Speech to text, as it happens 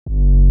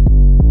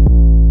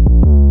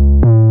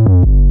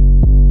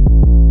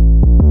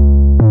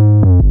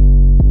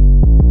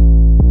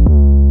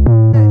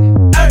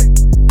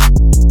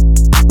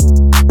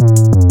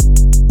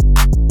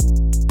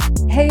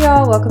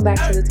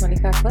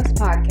Plus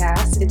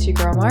podcast. It's your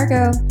girl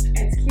Margot.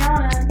 It's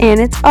Kiana. And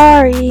it's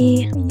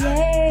Ari.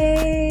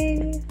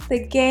 Yay! The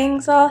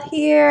gang's all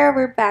here.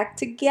 We're back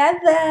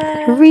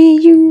together.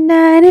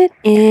 Reunited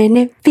and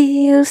it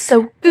feels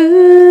so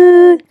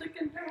good.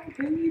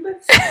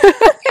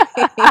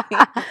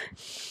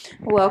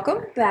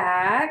 Welcome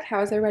back.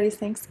 How was everybody's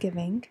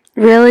Thanksgiving?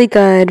 Really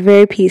good.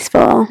 Very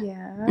peaceful.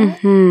 Yeah.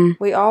 Mm-hmm.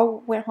 We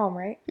all went home,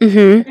 right?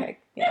 Mm-hmm. Okay.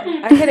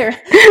 Yeah. I could have.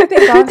 It's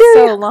been gone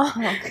so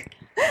long.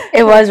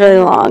 It was really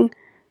long.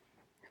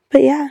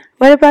 But yeah.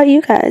 What about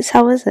you guys?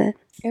 How was it?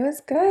 It was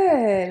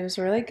good. It was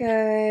really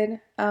good.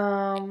 Me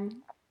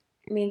and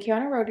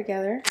Kiana rode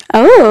together.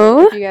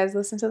 Oh. If you guys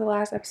listened to the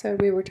last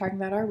episode, we were talking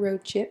about our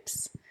road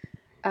trips.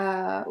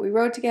 We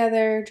rode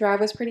together. Drive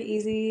was pretty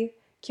easy.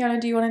 Kiana,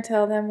 do you want to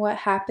tell them what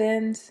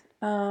happened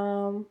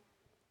that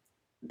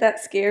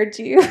scared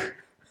you?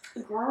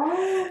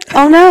 Girl.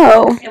 Oh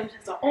no. It was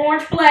just an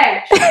orange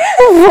flash. What?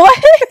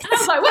 I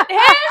was like, what the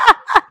hell?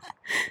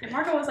 And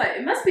Marco was like,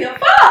 it must be a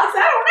fox.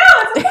 I don't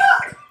know. It's a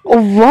fox.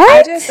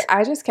 What?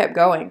 I just kept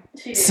going.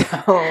 She did.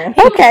 So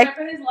He Okay. was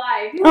for his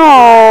life.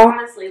 Aw.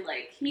 Honestly,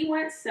 like, he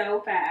went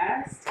so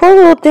fast. Poor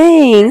little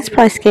thing. He's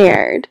probably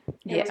scared.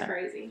 It was Yeah.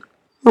 crazy.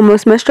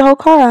 Almost messed your whole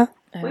car up.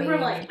 I We were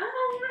mean, like, I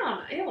don't know.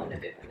 It wouldn't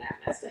have been that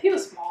messed up. He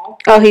was small.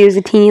 Oh, he was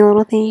a teeny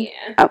little thing?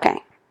 Yeah. Okay.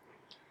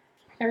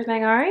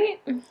 Everything all right?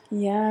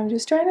 yeah, I'm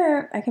just trying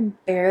to. I can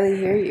barely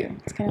hear you.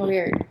 It's kind of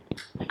weird.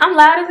 I'm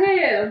loud as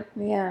hell.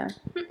 Yeah.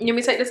 You want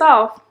me to take this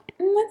off?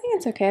 I think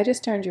it's okay. I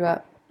just turned you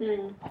up.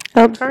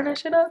 Oh. Turn that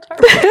shit up.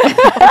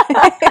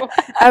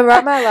 I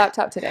brought my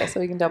laptop today so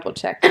we can double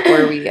check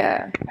before we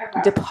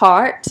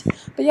depart.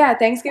 But yeah,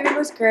 Thanksgiving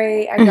was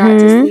great. I got to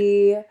Mhm.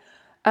 see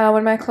one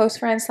of my close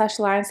friends /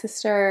 line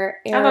sister,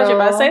 Ariel. I thought you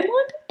were about to say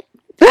London.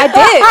 I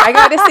did. I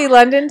got to see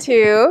London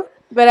too.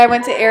 But I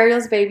went to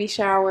Ariel's baby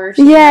shower.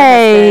 She and her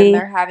Yay. husband,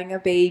 they're having a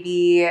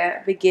baby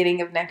beginning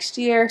of next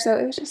year. So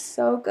it was just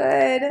so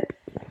good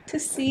to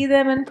see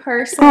them in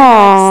person.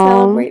 Aw.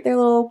 Celebrate their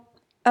little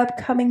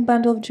upcoming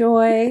bundle of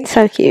joy.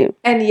 So cute.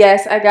 And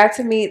yes, I got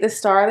to meet the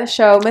star of the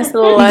show, Miss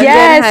London.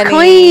 Yes, honey.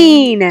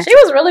 queen. She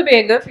was really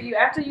being good for you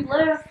after you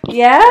left.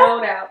 Yeah?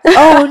 Sold out.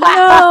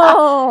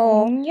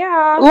 Oh, no.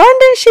 Yeah.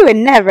 London, she would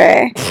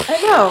never.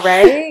 I know,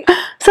 right?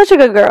 Such a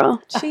good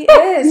girl. She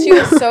is. She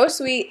was so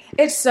sweet.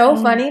 It's so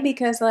funny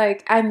because,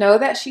 like, I know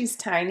that she's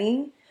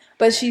tiny,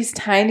 but she's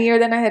tinier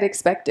than I had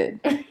expected.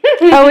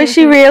 Oh, is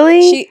she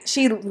really?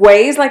 She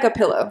weighs like a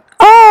pillow.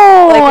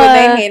 Oh. Like, when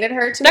they handed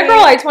her to That me,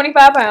 girl like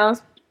 25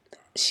 pounds.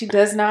 she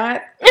does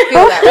not feel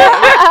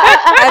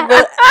that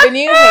way. When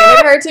you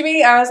handed her to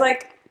me, I was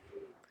like,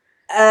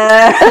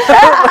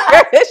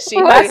 where is she?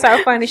 That's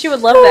so funny. She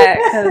would love that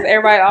because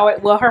everybody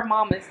always, well, her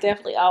mom is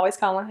definitely always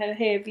calling her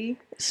heavy.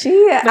 But she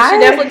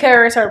definitely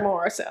carries her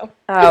more, so.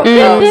 Oh,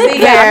 Mm,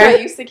 see, yeah, I'm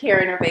not used to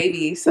carrying her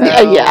baby, so.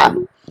 Yeah.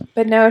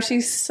 But no,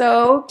 she's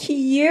so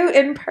cute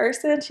in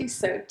person. She's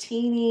so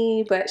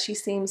teeny, but she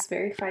seems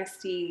very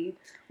feisty.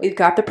 We've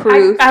got the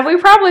proof. We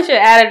probably should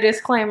add a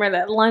disclaimer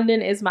that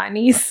London is my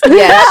niece.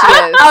 Yes, she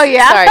is. Oh,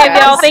 yeah? Sorry, If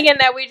y'all guys. thinking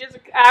that we just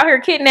out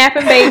here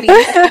kidnapping babies.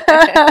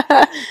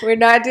 We're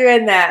not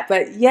doing that.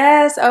 But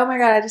yes, oh my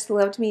God, I just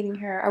loved meeting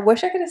her. I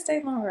wish I could have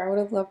stayed longer. I would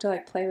have loved to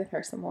like play with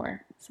her some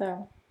more.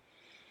 So.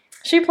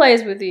 She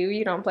plays with you.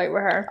 You don't play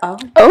with her. Oh,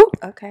 Oh,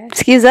 okay.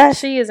 excuse us.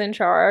 She is in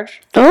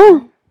charge.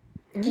 Oh.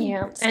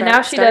 Yeah. Start- And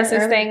now she start does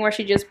this early. thing where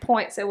she just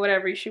points at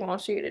whatever she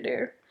wants you to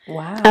do.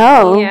 Wow.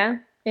 Oh. Yeah.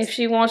 If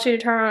she wants you to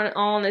turn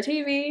on the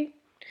TV.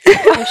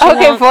 If she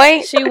Okay, wants-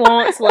 point. She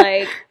wants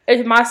like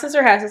if my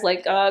sister has this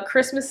like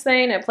Christmas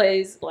thing that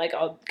plays like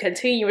a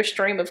continuous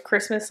stream of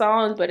Christmas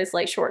songs, but it's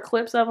like short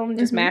clips of them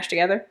just Mhm. mashed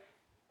together.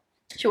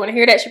 She want to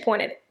hear that, she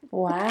pointed it.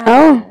 Wow.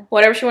 Oh.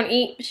 Whatever she want to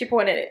eat, she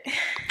pointed it.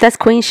 That's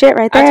queen shit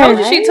right there. I told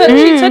you she took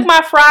Mm.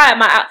 my fry.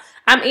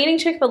 I'm eating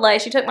Chick-fil-A.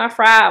 She took my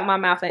fry out of my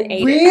mouth and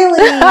ate it.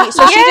 Really?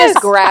 So she Yes.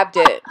 just grabbed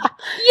it.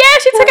 Yeah,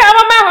 she took it out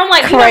of my mouth. I'm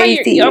like, you know,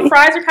 Crazy. your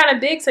fries are kind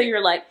of big, so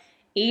you're like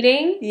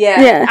eating.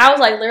 Yeah. Yeah. I was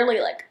like literally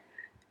like,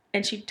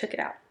 and she took it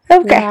out.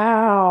 Okay.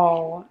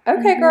 Wow.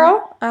 Okay, Mhm.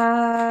 girl.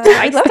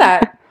 I love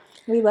that.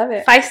 We love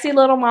it. Feisty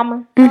little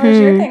mama. How was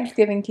your Mhm.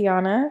 Thanksgiving,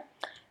 Kiana?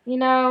 You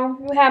know,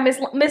 we had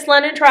Miss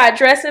London try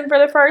dressing for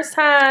the first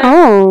time,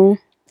 Oh.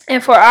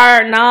 and for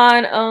our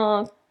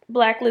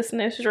non-black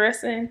listeners,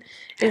 dressing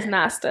is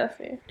not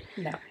stuffing.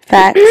 No.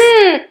 Facts.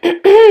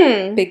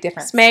 It's Big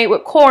difference. made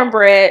with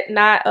cornbread,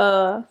 not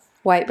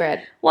White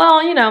bread.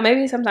 Well, you know,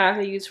 maybe sometimes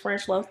they use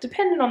French loaves,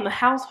 depending on the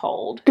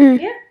household.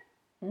 Mm. Yeah.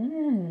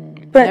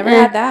 But, Never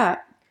had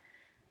that.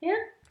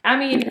 I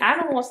mean, I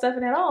don't want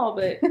stuffing at all,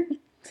 but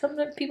some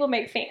people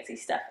make fancy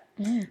stuff.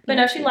 But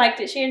no, she liked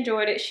it. She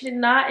enjoyed it. She did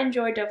not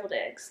enjoy deviled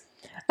eggs.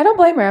 I don't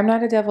blame her. I'm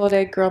not a deviled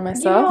egg girl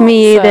myself. You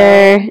Me so-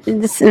 either.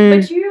 It's,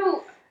 But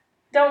you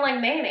don't like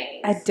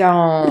mayonnaise. I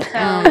don't.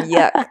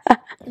 Yuck.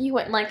 You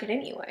wouldn't like it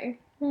anyway.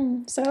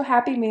 So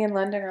happy me and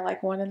London are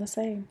like one and the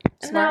same.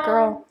 Smart No.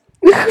 girl.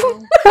 It's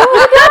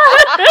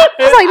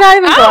like not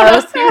even I don't know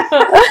close. if you-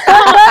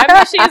 I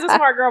mean, she is a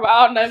smart girl, but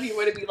I don't know if you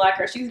would be like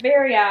her. She's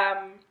very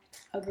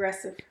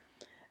aggressive.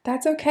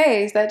 That's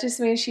okay. That just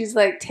means she's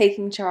like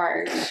taking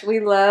charge. We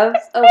love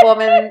a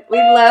woman. We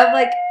love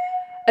like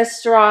a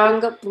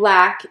strong,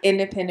 black,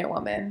 independent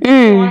woman.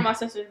 One of my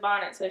sister's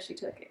bonnets says she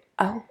took it.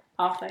 Oh.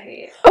 Off her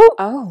head.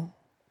 Oh.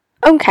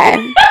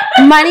 Okay.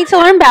 Might need to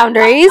learn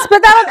boundaries,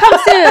 but that'll come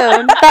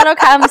soon. That'll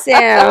come soon.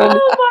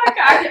 Oh my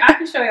god. I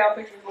can show y'all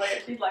pictures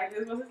later. She's like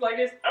this. It's like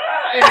this.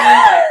 And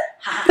then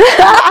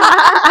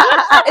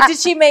Did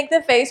she make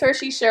the face where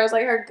she shows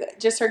like her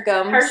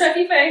gums? her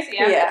chucky face,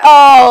 yeah.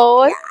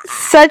 Oh,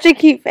 such a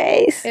cute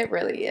face. It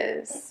really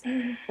is.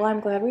 Well,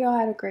 I'm glad we all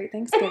had a great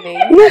Thanksgiving.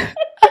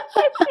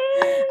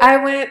 I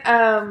went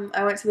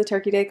to the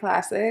Turkey Day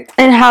Classic.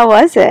 And how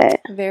was it?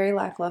 Very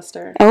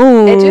lackluster.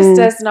 Oh. It just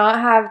does not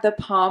have the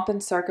pomp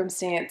and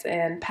circumstance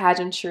and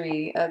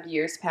pageantry of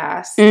years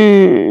past.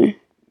 They're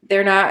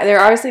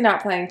obviously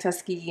not playing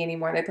Tuskegee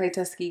anymore. They play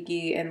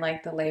Tuskegee in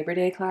like the Labor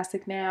Day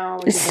Classic now.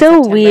 It's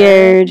so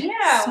weird.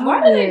 Yeah, So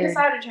why did they weird.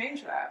 decide to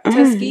change that?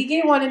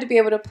 Tuskegee wanted to be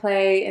able to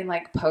play in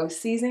like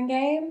postseason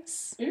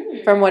games,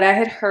 from what I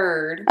had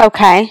heard.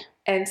 Okay.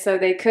 And so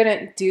they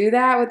couldn't do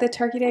that with the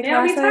Turkey Day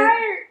They'll be Classic.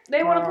 tired.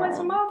 They want to play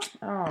some more.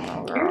 I don't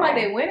know, girl. You're like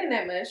they winning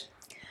that much.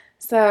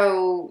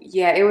 So,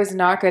 yeah, it was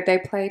not good. They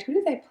played, who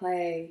did they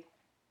play?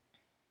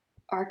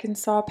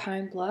 Arkansas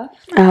Pine Bluff?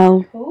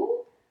 Oh. Who?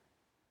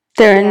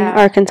 They're in Yeah.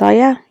 Arkansas,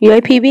 yeah.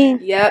 UAPB.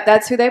 Yep,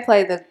 that's who they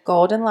played, the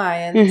Golden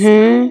Lions.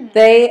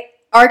 Mm-hmm.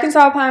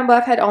 Arkansas Pine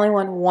Bluff had only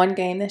won one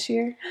game this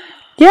year.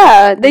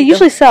 Yeah, they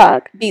usually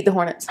suck. Beat the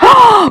Hornets.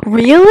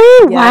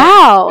 Really? Yeah.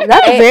 Wow.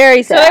 That's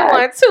very So they sad.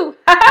 won too.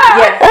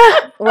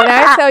 Yeah. When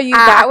I tell you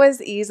that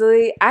was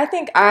easily, I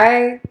think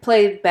I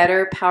played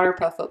better powder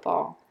puff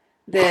football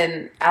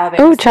than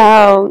Alabama. Oh, State.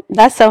 child.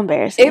 That's so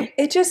embarrassing.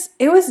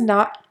 It was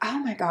not, oh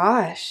my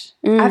gosh.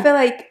 Mm. I feel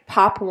like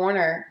Pop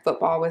Warner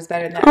football was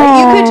better than that. Like,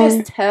 you could Aw.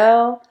 just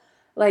tell,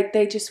 like,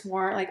 they just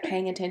weren't, like,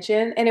 paying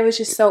attention. And it was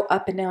just so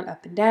up and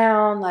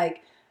down.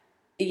 Like,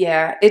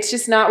 yeah, it's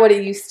just not what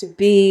it used to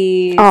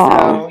be.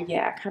 Aw. So,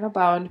 yeah, kind of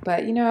bummed.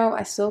 But, you know,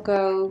 I still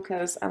go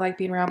because I like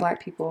being around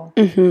black people.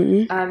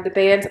 Mm-hmm. The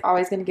band's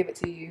always going to give it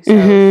to you. So,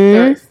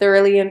 Mhm.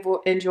 thoroughly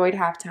enjoyed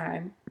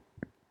halftime.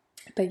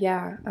 But,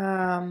 yeah,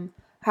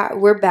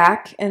 we're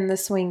back in the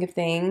swing of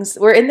things.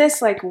 We're in this,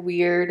 like,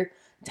 weird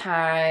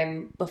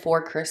time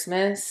before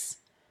Christmas.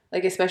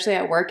 Like, especially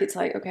at work, it's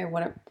like, okay,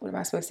 what am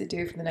I supposed to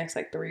do for the next,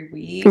 like, 3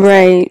 weeks?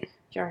 Right.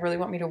 Y'all really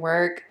want me to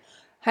work?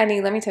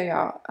 Honey, let me tell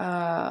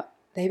y'all,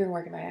 they've been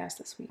working my ass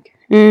this week.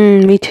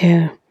 Me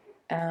too.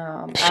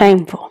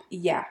 Shameful.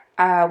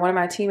 One of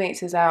my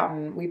teammates is out,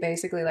 and we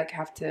basically, like,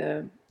 have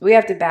to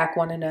back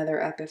one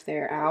another up if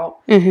they're out.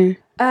 Mm-hmm.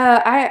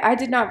 I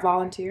did not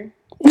volunteer.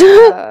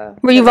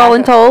 Were you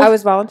voluntold? I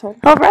was voluntold.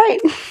 All right.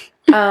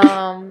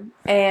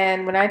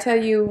 And when I tell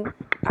you,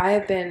 I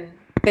have been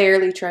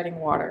barely treading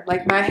water.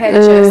 Like, my head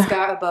just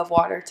got above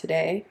water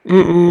today.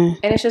 Mm-mm.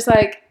 And it's just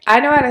like, I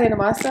know how to handle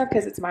my stuff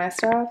because it's my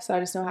stuff. So I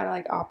just know how to,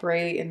 like,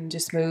 operate and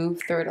just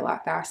move through it a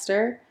lot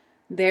faster.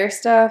 Their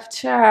stuff,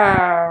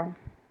 ciao.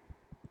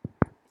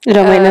 It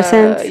don't make no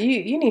sense.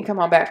 You need to come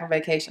on back from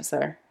vacation,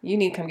 sir. You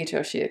need to come get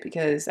your shit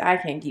because I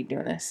can't keep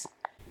doing this.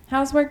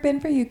 How's work been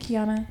for you,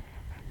 Kiana?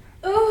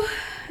 Oh,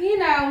 you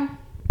know,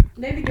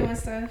 they be doing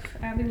stuff.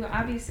 I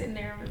be sitting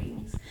there in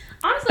meetings.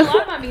 Honestly, a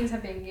lot of my meetings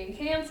have been getting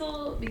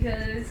canceled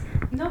because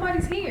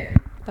nobody's here.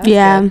 That's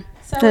Yeah. good. So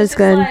That's it's just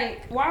good.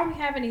 like, why are we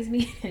having these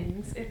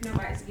meetings if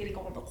nobody's getting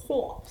on the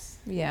calls?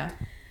 Yeah.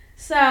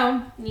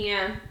 So,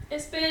 yeah,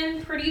 it's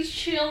been pretty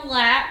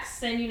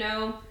chillax, and, you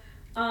know,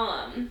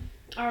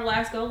 our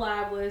last go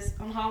live was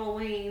on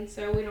Halloween,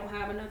 so we don't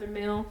have another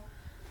meal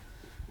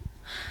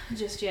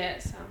just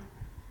yet, so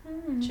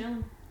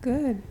chilling.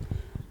 Good.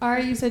 All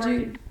right, you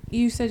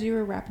said you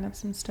were wrapping up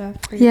some stuff.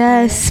 For your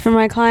Yes, for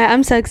my client.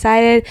 I'm so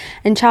excited.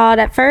 And child,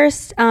 at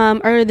first,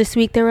 earlier this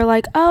week, they were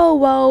like, oh,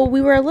 well,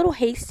 we were a little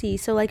hasty.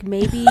 So, like,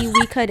 maybe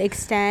we could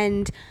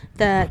extend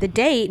the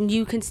date and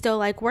you can still,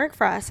 like, work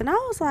for us. And I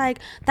was like,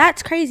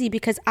 that's crazy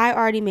because I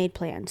already made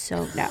plans.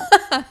 So, no.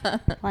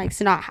 Like,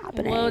 it's not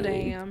happening. Well,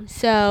 damn.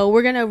 So,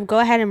 we're going to go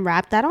ahead and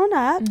wrap that on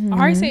up. I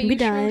already said Be you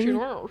done.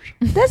 sure.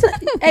 That's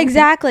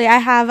exactly. I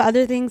have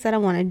other things that I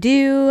want to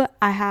do.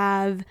 I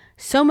have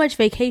so much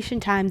vacation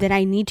time that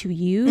I need to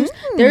use.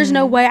 There's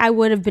no way I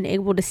would have been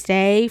able to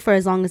stay for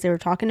as long as they were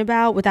talking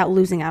about without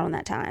losing out on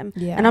that time.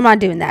 Yeah. And I'm not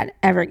doing that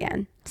ever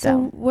again.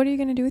 So, what are you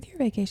going to do with your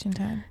vacation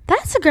time?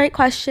 That's a great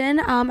question.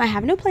 I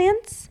have no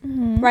plans.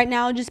 Right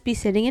now, I'll just be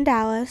sitting in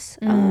Dallas,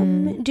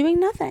 doing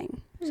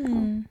nothing.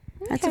 So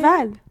that's a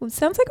vibe. Well, it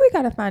sounds like we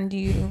got to find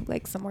you,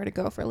 like, somewhere to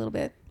go for a little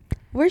bit.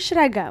 Where should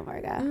I go,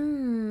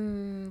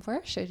 Marga?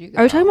 Where should you go?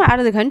 Are we talking about out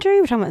of the country?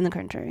 We're talking about in the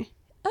country.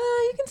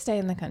 You can stay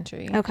in the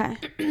country. Okay.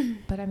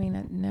 But, I mean,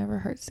 it never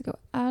hurts to go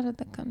out of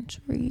the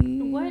country.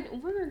 When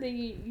are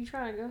you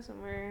trying to go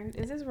somewhere?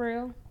 Is this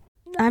real?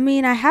 I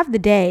mean, I have the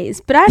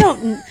days, but I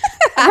don't.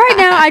 Right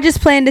now, I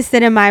just plan to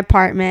sit in my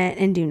apartment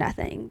and do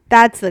nothing.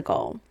 That's the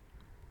goal.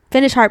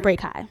 Finish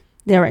Heartbreak High,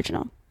 the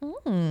original.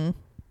 I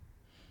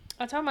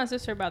told my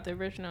sister about the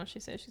original. She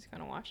said she's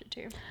going to watch it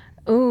too.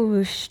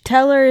 Ooh,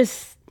 tell her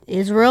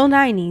is real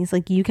 90s.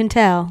 Like, you can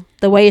tell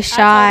the way it's I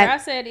told her, I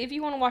shot. said, if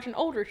you want to watch an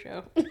older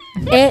show.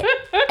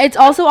 It's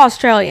also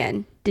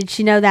Australian. Did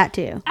she know that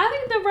too? I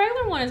think the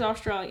regular one is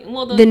Australian.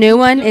 Well, The new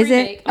one, the is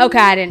remake. it? Okay,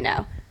 I didn't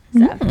know.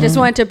 So just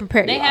wanted to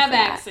prepare They you all have for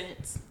that.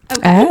 accents.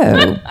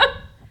 Oh.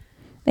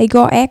 They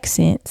got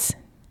accents.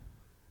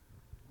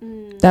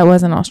 That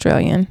wasn't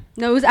Australian.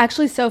 No, it was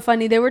actually so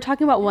funny. They were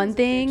talking about one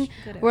thing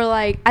where,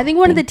 like, I think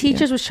one of the Thank you.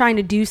 teachers was trying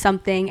to do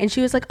something, and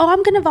she was like, "Oh,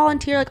 I'm gonna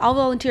volunteer. Like, I'll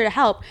volunteer to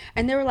help."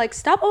 And they were like,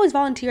 "Stop always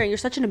volunteering. You're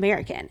such an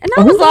American." And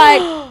I was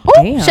like, "Oh,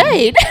 Damn.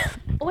 shade."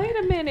 Wait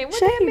a minute. What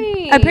that Shade.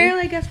 mean?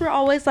 Apparently, I guess we're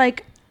always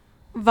like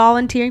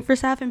volunteering for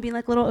stuff and being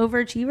like little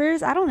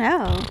overachievers. I don't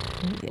know.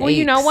 Well,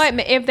 you know Yikes.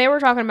 what? If they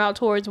were talking about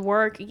towards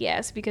work,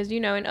 yes, because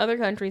in other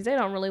countries they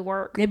don't really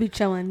work. They be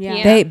chilling. Yeah.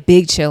 Yeah. They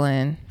big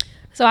chillin'.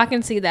 So I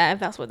can see that if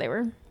that's what they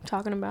were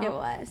talking about. It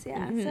was.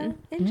 Yeah. So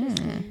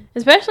interesting.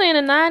 Especially in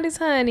the 90s,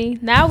 honey.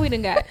 Now we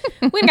done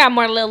got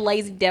more little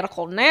lazy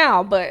dedical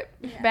now, but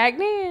back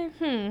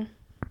then,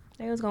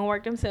 they was gonna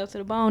work themselves to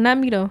the bone. Not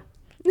me though.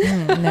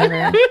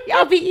 Never.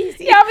 Y'all be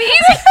easy. Y'all be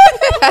easy.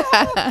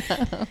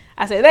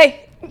 I said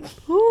they.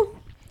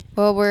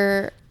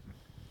 Well,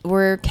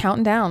 we're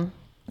counting down.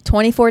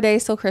 24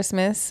 days till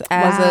Christmas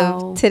as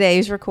Wow. of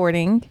today's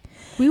recording.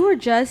 We were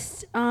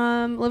just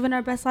living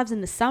our best lives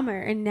in the summer,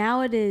 and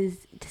now it is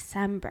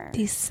December.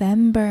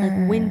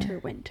 December. Like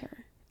winter.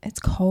 It's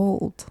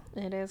cold.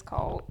 It is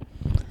cold.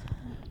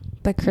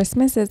 But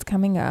Christmas is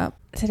coming up.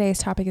 Today's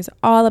topic is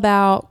all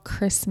about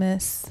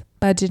Christmas,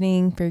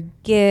 budgeting for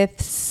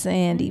gifts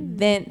and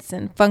events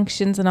and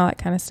functions and all that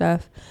kind of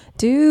stuff.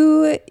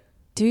 Do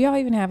y'all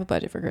even have a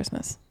budget for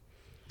Christmas?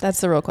 That's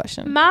the real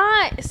question.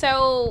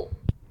 So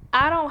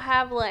I don't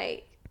have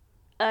like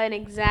an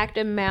exact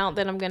amount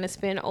that I'm gonna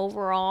spend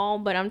overall,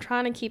 but I'm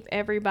trying to keep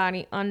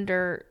everybody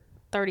under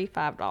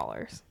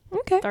 $35.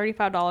 Okay.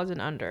 $35 and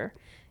under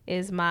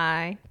is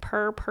my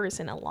per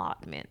person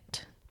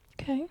allotment.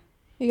 Okay.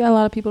 You got a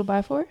lot of people to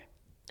buy for?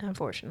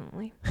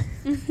 Unfortunately.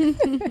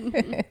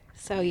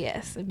 So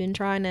yes, I've been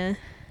trying to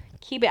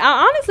keep it.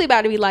 I'm honestly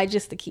about to be like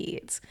just the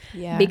kids.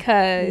 Yeah.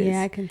 Because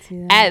Yeah, I can see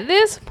that. at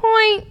this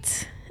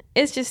point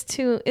it's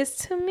too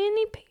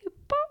many people.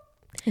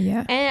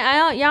 Yeah.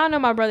 And y'all know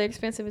my brother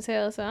expensive as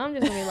hell, so I'm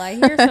just gonna be like,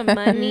 here's some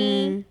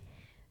money.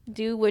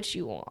 Do what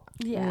you want.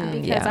 Yeah.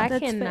 Because Yeah. I That's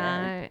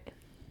cannot.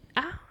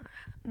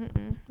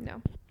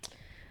 No.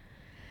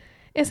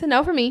 It's a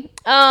no for me.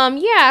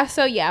 Yeah.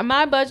 So yeah,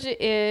 my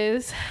budget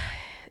is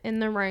in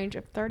the range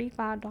of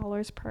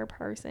 $35 per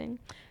person.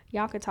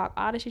 Y'all can talk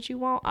all the shit you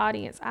want,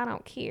 audience. I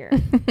don't care. I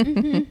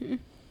don't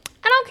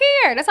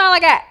care. That's all I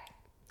got.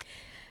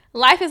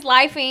 Life is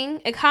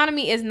lifing.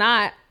 Economy is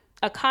not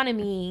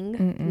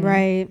economying.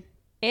 Right.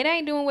 It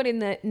ain't doing what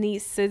it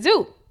needs to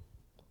do.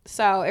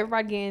 So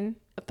everybody getting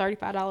a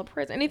 $35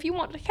 present. And if you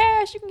want the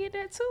cash, you can get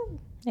that too.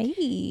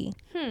 Hey.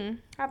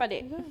 How about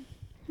that?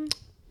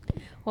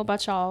 What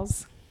about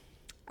y'all's?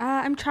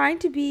 I'm trying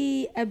to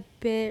be a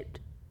bit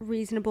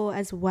reasonable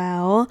as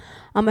well.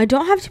 I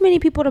don't have too many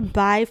people to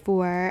buy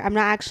for. I'm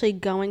not actually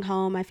going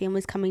home. My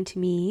family's coming to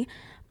me.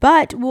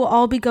 But we'll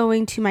all be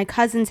going to my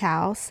cousin's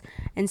house.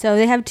 And so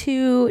they have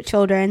 2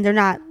 children. They're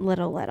not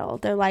little.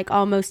 They're like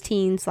almost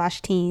teens.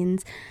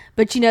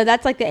 But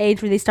that's like the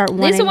age where they start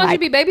wanting Lisa wants like,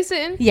 you to be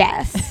babysitting?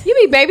 yes. You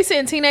be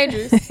babysitting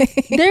teenagers.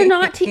 They're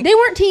not they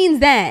weren't teens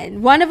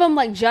then. One of them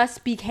like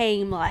just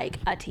became like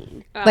a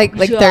teen. Like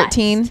Just.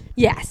 13?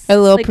 Yes. A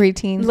little Like,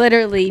 preteen?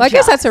 Literally. Well, I guess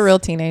just. that's a real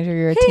teenager.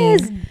 You're a He teen.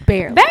 is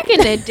barely. Back in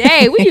the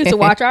day, we used to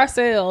watch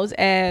ourselves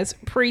as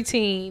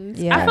preteens.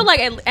 Yeah. I feel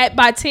like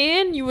by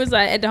 10, you was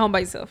at the home by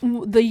yourself.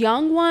 The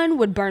young one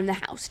would burn the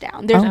house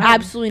down. There's Oh.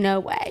 absolutely no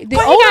way. The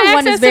But he got older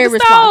one access is to very the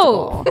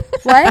stove. responsible.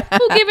 What?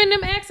 Who giving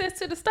them access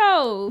to the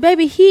stove?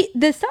 Baby,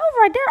 the stove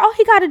right there, all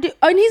he got to do,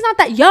 and he's not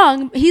that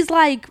young. He's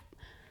like,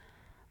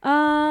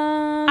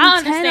 I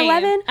 10, understand.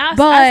 11. I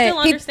But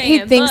still He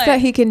understand. thinks but that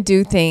he can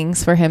do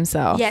things for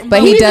himself. yeah,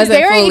 but he he's doesn't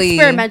very fully.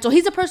 experimental.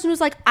 He's a person who's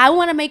like, I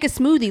want to make a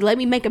smoothie. Let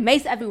me make a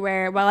mace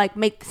everywhere while like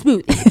make the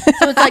smoothie.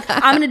 So it's like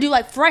I'm gonna do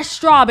like fresh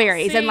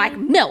strawberries and See? like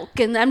milk,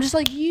 and I'm just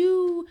like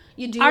you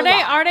do. are a they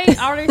lot.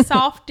 are they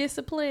soft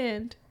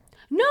disciplined?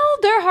 No,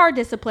 they're hard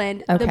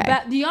disciplined. Okay.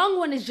 The young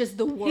one is just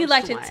the worst. He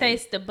like to one.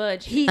 taste the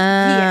budget. He's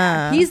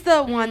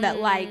the one that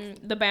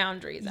like. The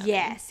boundaries. I mean.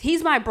 Yes,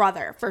 he's my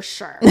brother for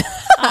sure.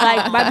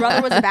 Like my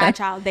brother was a bad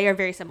child. They are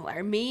very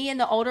similar. Me and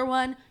the older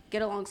one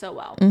get along so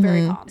well.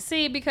 Very calm.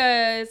 See,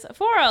 because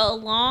for a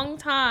long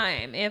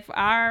time, if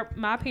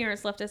my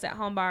parents left us at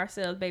home by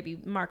ourselves, baby,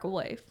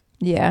 microwave.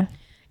 Yeah.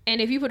 And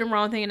if you put the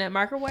wrong thing in that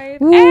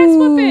microwave, Ooh. ass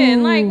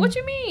whooping. Like, what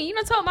you mean? You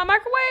done told my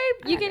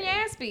microwave? You get your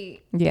ass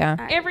beat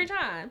Yeah. every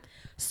time.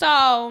 So,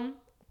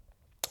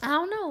 I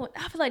don't know.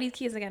 I feel like these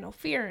kids ain't got no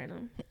fear in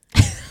them.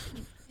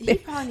 You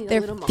probably need a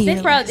They're little more. fearless.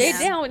 They probably Yeah.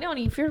 they don't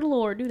even fear the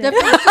Lord, do The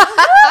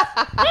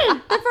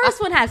they?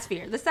 first one has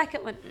fear. The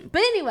second one. But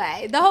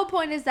anyway, the whole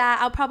point is that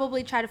I'll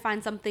probably try to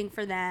find something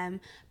for them.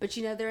 But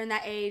they're in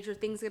that age where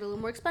things get a little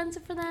more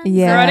expensive for them.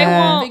 Yeah. Girl, they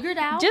Yeah. won't. Figure it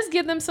out. Just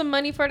give them some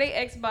money for their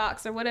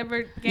Xbox or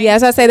whatever. Yeah,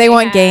 as I say, they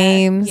want have.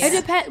 games. Yeah.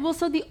 It depends. Well,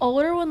 so the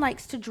older one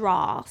likes to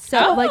draw. So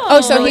Oh. like,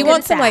 Oh, so really he good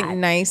wants at some like that.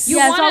 nice,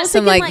 Yeah, so I was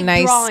some thinking, like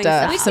nice drawing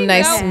stuff, We some can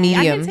nice go.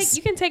 mediums.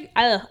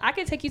 I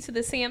can take you to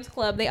the Sam's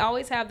Club. They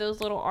always have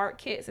those little art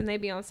kits and they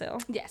be on sale.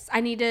 Yes,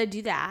 I need to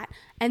do that.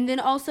 And then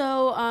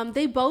also,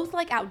 they both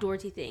like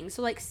outdoorsy things.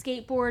 So like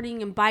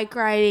skateboarding and bike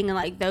riding and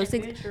like those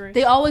things. Adventuring.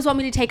 They always want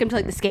me to take them to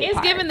like the skate It's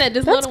park. given that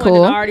this That's little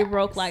cool. one already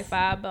broke like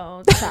 5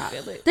 bones. I can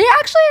feel it.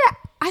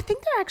 I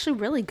think they're actually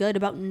really good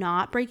about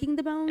not breaking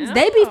the bones.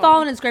 They be Oh.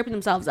 falling and scraping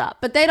themselves up,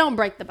 but they don't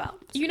break the bones.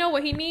 You know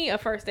what he need? A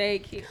first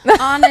aid kit.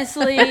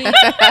 Honestly,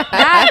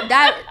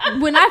 that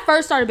when I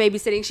first started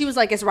babysitting, she was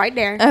like, "It's right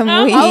there." I'm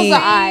I was weak.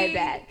 like, "I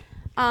bet."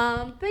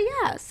 But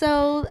yeah,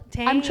 so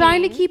I'm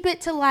trying to Dang. keep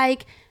it to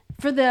like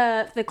for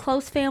the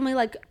close family,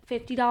 like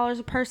 $50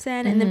 a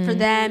person, and then for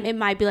them, it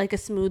might be like a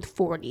smooth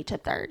 40 to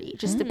 30,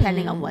 just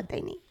depending on what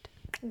they need.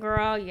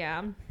 Girl,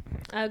 yeah.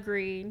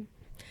 Agreed.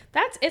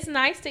 It's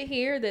nice to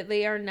hear that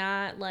they are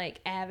not like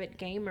avid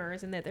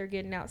gamers and that they're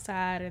getting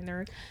outside and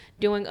they're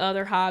doing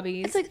other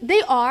hobbies. It's like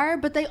they are,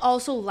 but they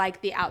also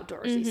like the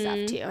outdoorsy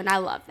stuff too, and I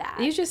love that.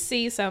 You just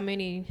see so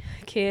many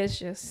kids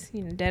just,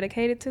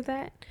 dedicated to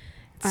that.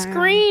 I know.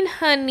 Screen,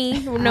 honey.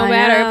 No I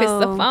matter if it's the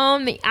know.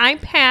 phone, the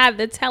iPad,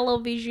 the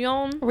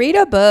television. Read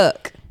a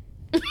book.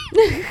 Get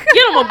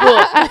them a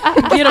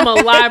book. Get them a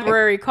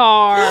library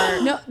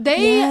card. No,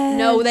 they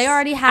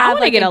already have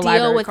wanna like get a a deal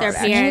library with their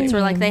card, parents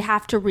where like they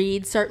have to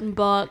read certain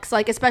books,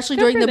 like especially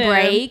Good during for the them.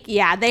 break.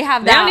 Yeah, they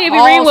have They that. don't need to be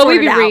all reading what we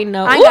be sorted out. reading,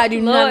 though. I ain't gotta do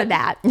Oop, none Lord. of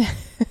that.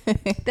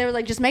 They were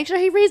like, just make sure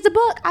he reads the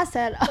book. I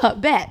said,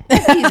 bet,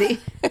 easy.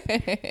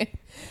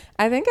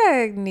 I think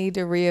I need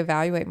to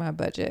reevaluate my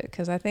budget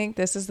because I think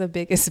this is the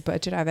biggest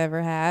budget I've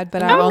ever had.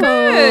 But I Oh, only,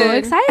 good.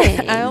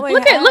 Exciting. I only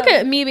Look have,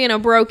 at me being a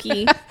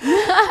brokey but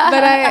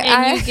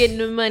and you getting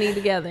the money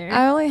together.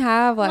 I only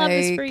have Love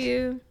this for like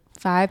you.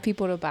 5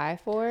 people to buy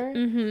for.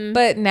 Mm-hmm.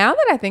 But now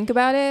that I think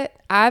about it,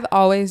 I've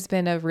always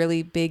been a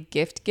really big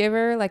gift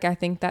giver. Like I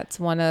think that's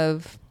one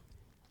of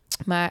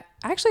my.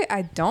 Actually,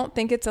 I don't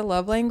think it's a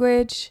love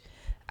language.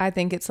 I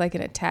think it's like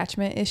an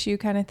attachment issue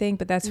kind of thing,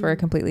 but that's for a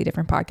completely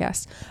different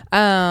podcast.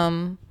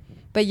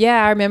 But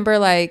yeah, I remember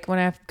like when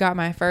I got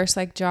my first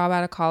like job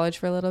out of college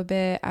for a little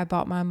bit, I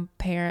bought my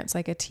parents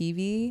like a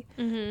TV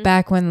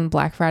back when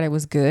Black Friday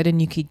was good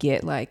and you could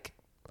get like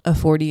a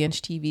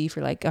 40-inch TV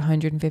for like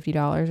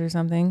 $150 or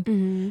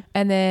something.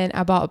 And then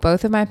I bought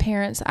both of my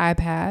parents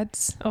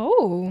iPads.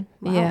 Oh.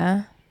 Wow.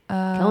 Yeah.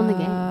 Killing the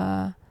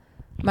game.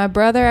 My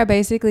brother, I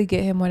basically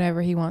get him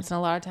whatever he wants. And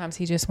a lot of times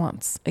he just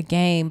wants a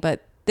game.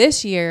 But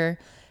this year,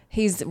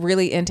 he's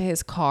really into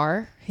his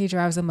car. He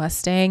drives a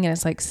Mustang and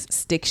it's like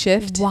stick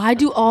shift. Why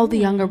do all the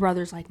younger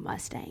brothers like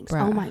Mustangs?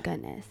 Bruh. Oh my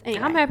goodness.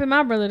 Anyway. I'm happy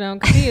my brother don't,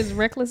 because he is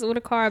reckless with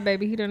a car,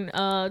 baby. He done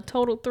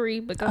total 3,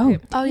 but go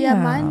ahead. Oh yeah,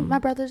 Damn. my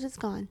brother's is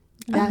gone.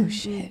 Oh,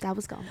 shit. That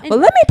was gone. Well,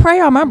 let me pray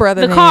on my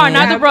brother. The car, then,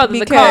 not the brother,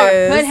 the car.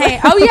 because- Put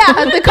hand. Oh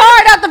yeah, the car,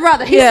 not the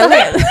brother. He's still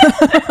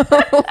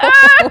here.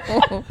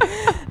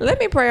 Let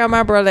me pray on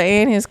my brother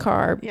and his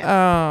car.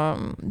 Yeah.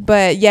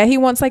 But yeah, he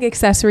wants like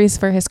accessories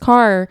for his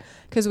car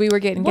because we were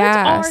getting What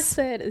are gas.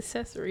 said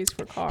accessories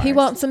for cars? He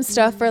wants some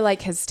stuff for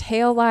like his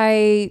tail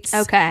lights.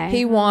 Okay.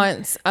 He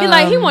wants He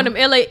want them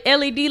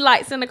LED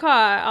lights in the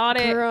car, all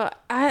that. girl,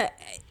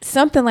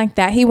 something like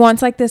that. He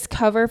wants like this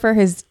cover for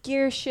his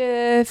gear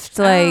shift.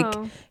 Like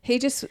Oh. he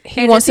wants And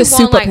to does he soup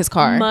want, up like, his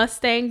car.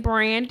 Mustang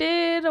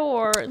branded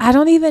or I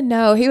don't even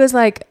know. He was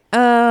like,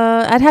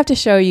 I'd have to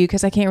show you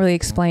because I can't really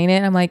explain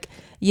it. I'm like,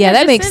 yeah, that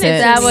just makes send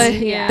it sense. to That me.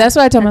 would- yeah. That's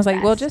what I told him. I was That's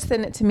like, well, best. just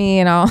send it to me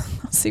and I'll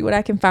see what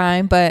I can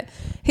find. But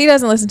he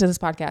doesn't listen to this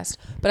podcast.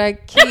 But I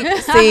keep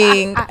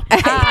seeing,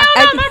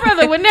 my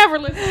brother would never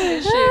listen to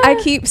this shit. I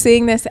keep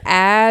seeing this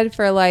ad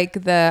for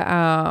like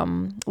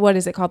the what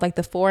is it called? Like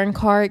the foreign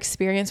car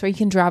experience where you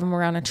can drive them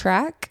around a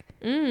track.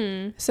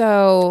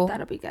 So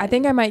That'll be good. I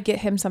think I might get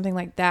him something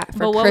like that for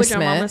But what Christmas.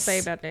 would your mama say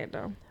about that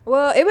though?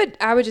 Well,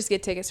 I would just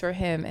get tickets for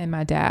him and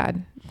my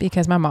dad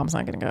because my mom's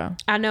not gonna go.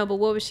 I know, but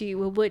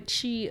would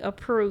she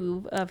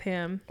approve of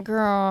him?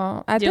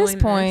 Girl, at Doing this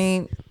this.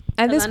 point,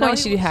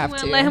 she'd have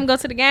wouldn't to. let him go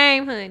to the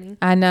game, honey.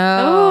 I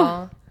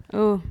know.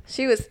 Oh,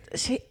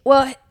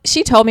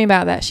 She told me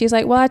about that. She's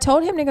like, well, I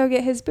told him to go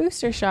get his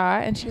booster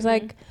shot, and she's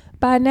like,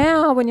 by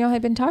now, when y'all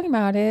had been talking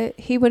about it,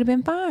 he would have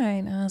been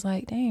fine. And I was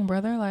like, dang,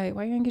 brother, like,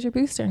 why you gonna get your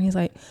booster? And he's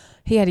like,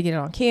 he had to get it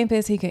on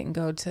campus. He couldn't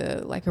go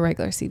to like a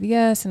regular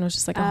CVS, and it was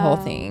just like a whole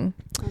thing.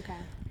 okay.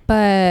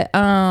 But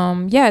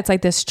yeah, it's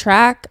like this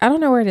track. I don't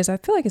know where it is. I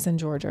feel like it's in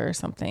Georgia or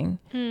something.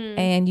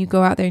 And you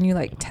go out there and you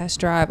like test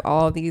drive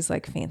all of these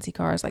like fancy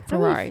cars, like That'd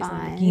be Ferraris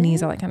fun. and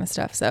Lamborghinis, all that kind of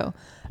stuff. So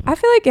I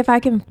feel like if I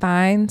can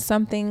find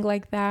something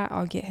like that,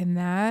 I'll get him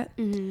that.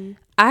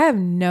 I have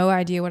no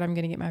idea what I'm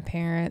gonna get my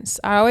parents.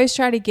 I always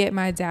try to get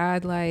my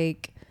dad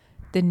like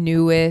the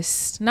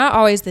newest, not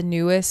always the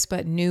newest,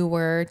 but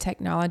newer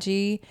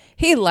technology.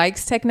 He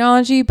likes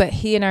technology, but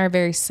he and I are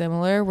very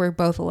similar. We're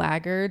both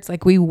laggards.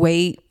 Like we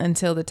wait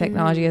until the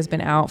technology has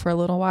been out for a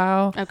little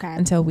while. Okay.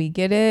 Until we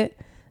get it.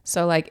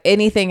 So like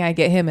anything I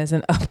get him is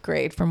an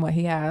upgrade from what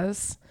he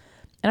has.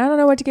 And I don't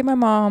know what to get my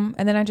mom.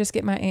 And then I just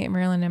get my Aunt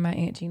Marilyn and my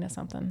Aunt Gina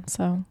something.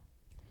 So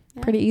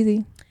pretty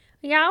easy.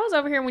 Yeah, I was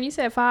over here when you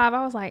said 5.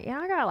 I was like, yeah,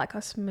 I got like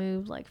a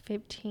smooth like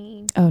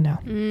 15. Oh no.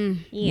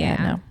 Yeah.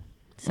 No.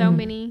 So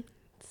many.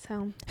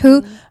 So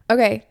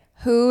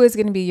Who is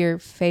going to be your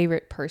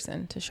favorite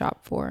person to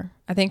shop for?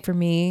 I think for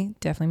me,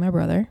 definitely my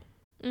brother.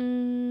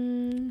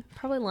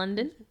 Probably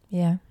London.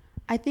 Yeah.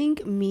 I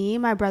think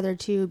my brother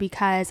too,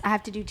 because I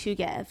have to do 2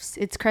 gifts.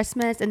 It's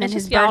Christmas and then It's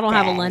his just birthday. y'all don't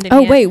have a London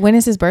Oh yet. wait, when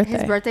is his birthday?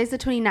 His birthday's the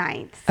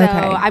 29th. So Okay.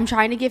 I'm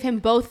trying to give him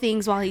both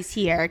things while he's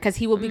here because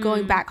he will be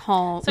going back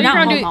home. So Not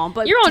you're gonna home,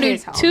 but you're gonna to do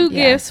his home. 2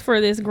 Yeah. gifts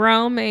for this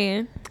grown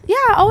man. Yeah,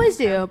 I always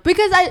do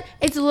because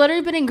it's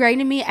literally been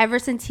ingrained in me ever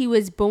since he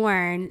was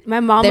born.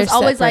 My mom They're was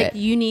always like, separate.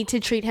 "You need to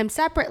treat him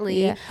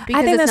separately Yeah.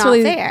 because it's not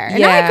fair."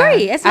 And I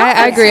agree. It's not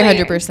I agree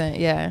fair. 100%.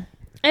 Yeah.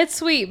 It's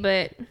sweet,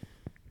 but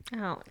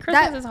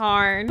Christmas is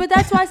hard. But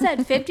that's why I said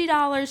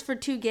 $50 for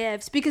 2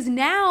 gifts because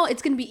now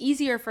it's gonna be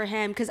easier for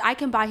him because I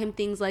can buy him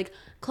things like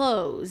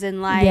clothes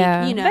and like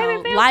Yeah. you know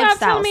Baby, they'll lifestyle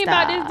stop telling me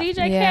stuff. about this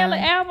DJ Yeah. Khaled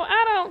album.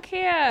 I don't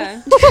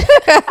care.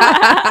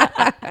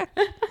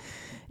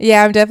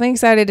 Yeah, I'm definitely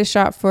excited to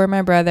shop for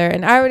my brother.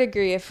 And I would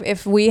agree.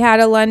 If we had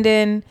a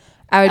London,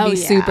 I would Oh, be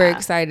super yeah.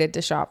 excited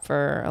to shop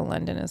for a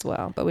London as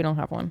well. But we don't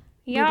have one.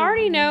 Yeah, I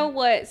already know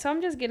what. So I'm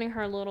just getting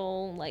her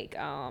little like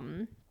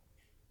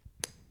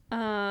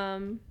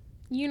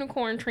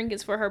unicorn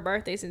trinkets for her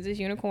birthday since it's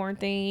unicorn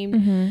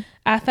themed.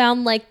 I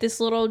found like this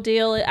little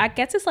deal. I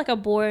guess it's like a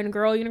boy and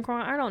girl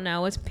unicorn. I don't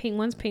know. It's pink.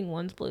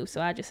 One's blue. So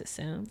I just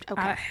assumed.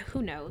 Okay.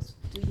 Who knows?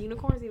 Do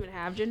unicorns even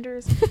have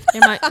genders? They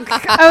might.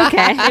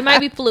 Okay. They might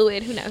be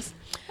fluid. Who knows?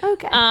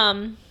 Okay.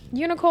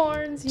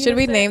 Unicorns. Should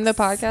we unisex, name the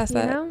podcast you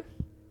that? know?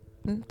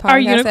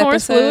 Podcast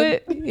unicorns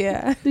episode?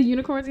 Yeah. Do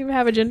unicorns even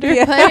have a gender?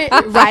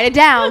 Write it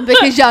down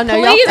because y'all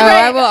know Please y'all. Oh,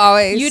 write- I will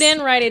always. You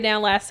didn't write it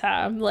down last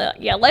time.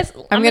 Yeah, let's.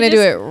 I'm going to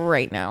do it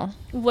right now.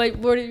 What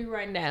are you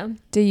writing down?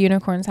 Do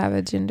unicorns have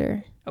a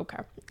gender? Okay.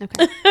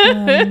 Okay.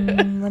 Let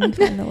me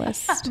find the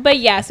list. But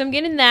yeah, so I'm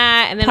getting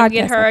that, and then I'll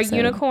get Podcast her episode. a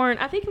unicorn.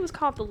 I think it was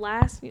called The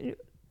Last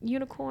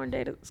Unicorn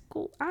Day to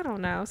School. I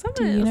don't know. Some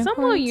little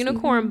unicorns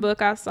unicorn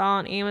book I saw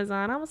on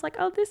Amazon. I was like,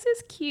 oh, this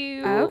is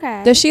cute.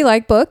 Okay. Does she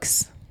like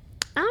books?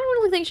 I don't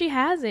really think she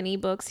has any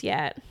books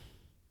yet.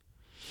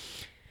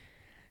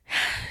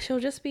 She'll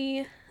just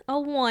be a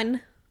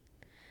 1.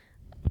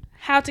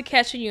 How to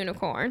Catch a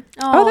Unicorn.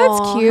 Oh,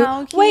 that's cute.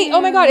 how Wait,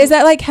 oh my God. Is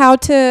that like how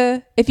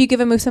to, if you give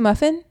a moose a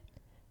muffin?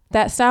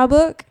 That style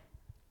book?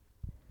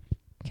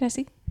 Can I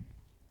see?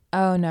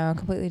 Oh no,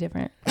 completely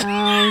different. Oh,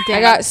 I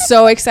dang. got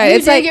so excited. You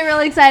it's did like get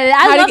really excited. I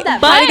how love to,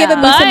 that. how to give a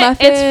moose a But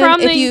muffin. it's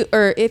from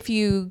if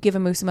you give a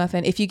moose a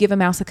muffin, if you give a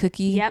mouse a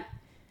cookie. Yep.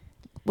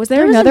 Was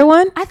there another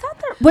one? I thought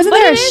there Wasn't But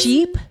there a it is-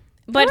 sheep?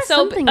 But was so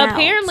something else.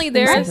 apparently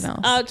There was there's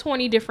something else.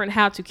 20 different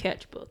How to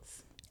Catch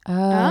books.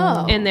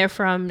 Oh. And they're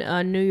from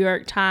New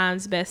York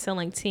Times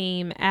bestselling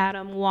team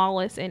Adam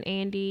Wallace and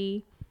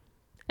Andy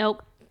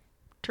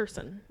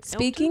Elkerton.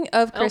 Speaking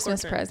of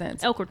Christmas Elkerton.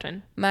 presents,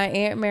 Elkerton. my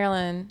Aunt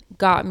Marilyn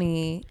got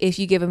me If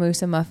You Give a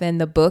Moose a Muffin,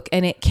 the book,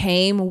 and it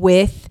came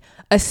with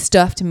a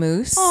stuffed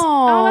moose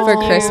Oh,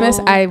 for Christmas.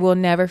 I will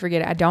never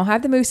forget it. I don't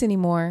have the moose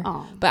anymore,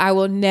 Aw. but I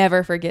will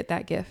never forget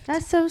that gift.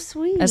 That's so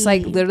sweet. That's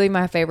like literally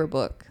my favorite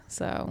book.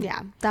 So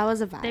Yeah, that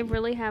was a vibe. They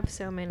really have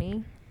so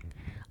many.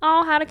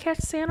 Oh, How to Catch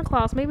Santa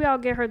Claus. Maybe I'll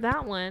get her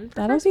that one.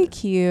 that'll be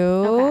cute.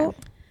 Okay.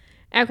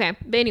 Okay,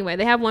 but anyway,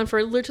 they have one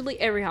for literally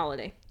every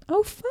holiday.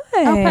 Oh, fun.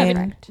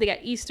 perfect. They got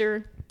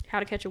Easter, How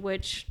to Catch a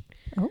Witch,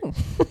 Oh.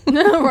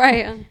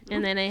 Right.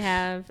 and then they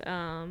have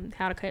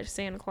How to Catch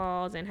Santa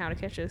Claus and How to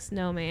Catch a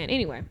Snowman.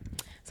 Anyway,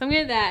 so I'm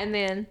getting that, and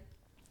then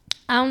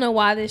I don't know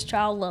why this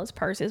child loves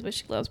purses, but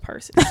she loves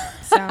purses.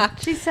 So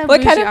She's so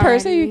What kind bougie of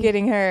purse are you already.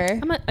 getting her?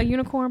 I'm a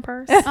unicorn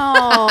purse.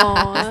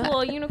 Oh. This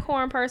little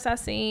unicorn purse I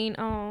seen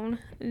on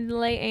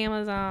late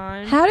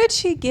Amazon. How did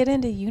she get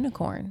into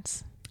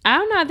unicorns? I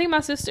don't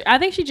know. I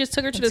think she just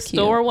took her to That's the cute.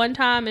 store one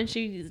time and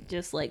she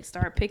just like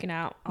started picking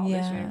out all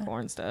this Yeah.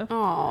 unicorn stuff.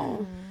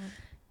 Oh.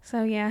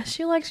 So yeah,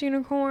 she likes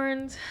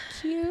unicorns.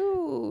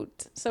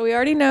 Cute. So we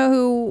already know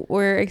who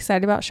we're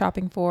excited about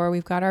shopping for.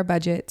 We've got our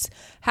budgets.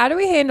 How do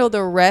we handle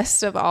the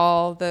rest of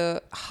all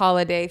the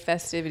holiday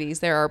festivities?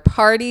 There are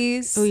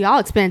parties. Oh, y'all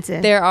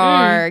expensive. There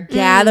are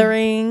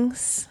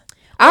gatherings.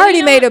 I Well, already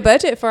you know made a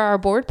budget for our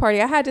board party.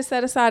 I had to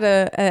set aside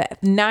a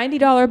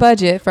 $90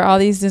 budget for all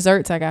these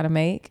desserts I got to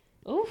make.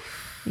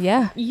 Oof.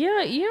 Yeah.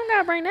 Yeah, you don't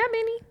gotta bring that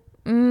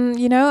many.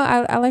 You know,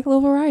 I like a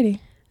little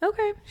variety.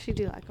 Okay, She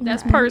do like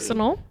that's variety.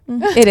 personal.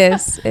 It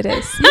is. It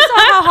is. You saw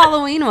how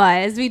Halloween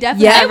was. We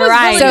definitely Yeah, had It was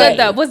variety. really So- good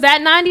though. Was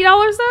that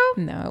 $90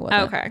 though? No, it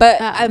wasn't. Okay. But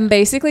I'm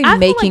basically I feel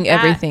making like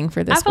that- everything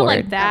for this I feel board.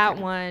 like that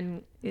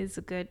one is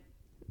a good.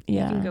 You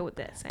can go with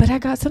that. Same. But I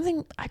got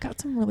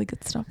some really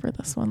good stuff for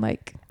this one.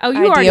 Like, you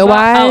already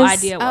idea-wise.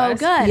 idea-wise. Oh,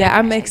 good. Yeah,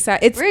 I'm Okay.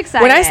 excited. We're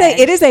excited. When I say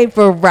it is a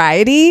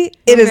variety,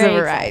 it is a very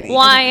variety. Well,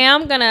 I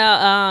am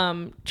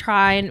gonna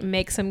try and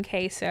make some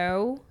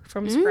queso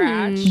from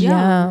scratch.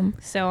 Yum.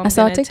 So I I'm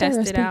saw a gonna TikTok test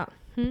recipe. it out.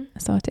 I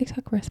saw a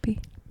TikTok recipe.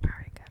 I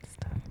already got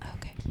stuff.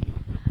 Okay.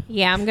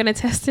 Yeah, I'm gonna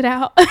test it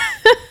out.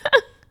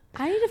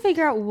 I need to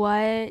figure out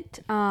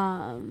what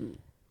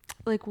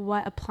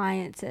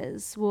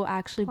appliances will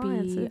actually be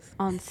Appliances.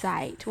 on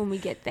site when we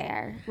get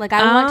there. Like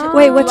I want to.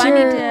 Wait, do what's I need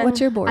your to- what's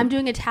your board? I'm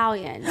doing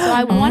Italian, so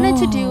I wanted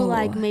to do Oh.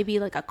 like maybe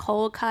like a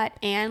cold cut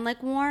and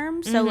like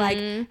warm. So like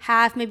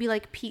half maybe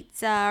like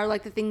pizza or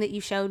like the thing that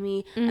you showed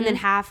me, and then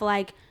half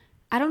like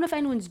I don't know if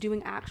anyone's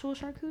doing actual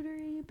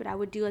charcuterie, but I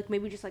would do like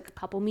maybe just like a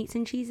couple meats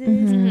and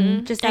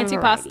cheeses, just to have a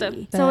Antipasta.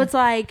 variety. So it's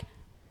like,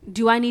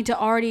 do I need to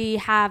already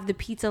have the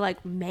pizza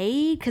like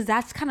made? Because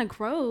that's kind of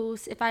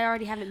gross if I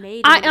already have it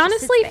made. and I it just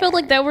honestly sits feel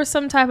there. like there was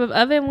some type of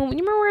oven when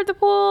you remember we were at the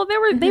pool.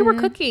 They were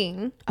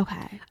cooking.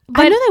 Okay.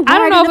 But I know they were. I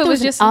don't know didn't if it there was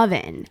an just-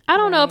 oven. I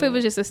don't know if it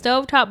was just a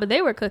stovetop, but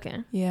they were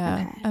cooking.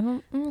 Yeah. Okay. I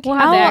don't. We'll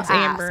have to I'll ask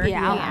Amber.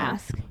 Yeah, I'll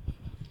ask.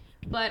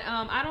 But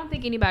I don't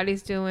think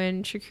anybody's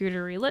doing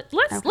charcuterie.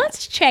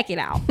 Let's check it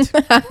out.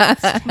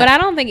 But I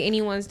don't think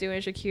anyone's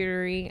doing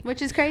charcuterie. Which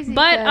is crazy.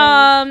 But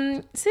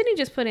 'cause- Sydney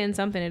just put in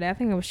something today. I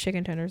think it was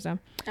chicken tenders though.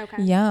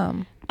 okay.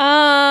 Yum.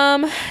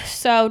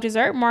 So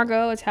dessert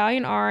Margot,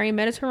 Italian Ari,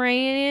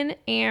 Mediterranean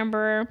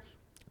Amber,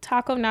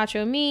 taco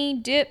nacho me,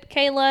 dip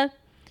Kayla,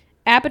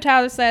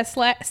 appetizer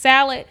 /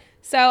 salad.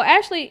 So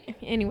actually,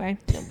 anyway,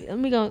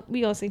 we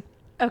go see.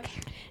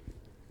 Okay.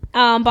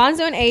 Bon's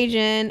doing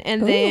Asian,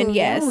 and then Ooh,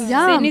 yes,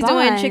 yum, Sydney's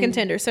doing Bon. chicken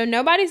tenders. So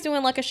nobody's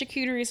doing like a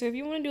charcuterie. So if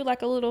you want to do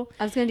like a little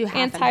I was gonna do half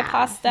and half.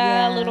 antipasta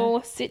Yeah.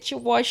 little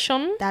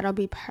situation, That'll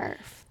be perf.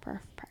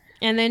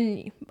 and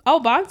then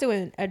Bon's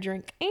doing a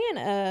drink and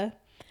a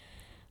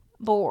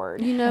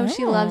board. You know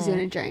she loves doing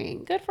a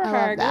drink. Good for I her.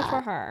 love Good that.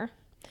 for her.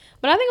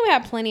 But I think we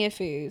have plenty of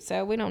food,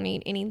 so we don't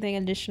need anything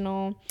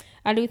additional.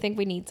 I do think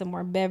we need some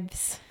more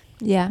bevs,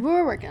 Yeah.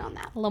 We're working on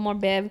that. a little more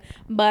bev.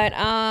 But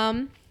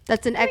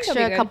That's an think it'll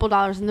be extra good. couple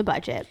dollars in the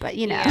budget, but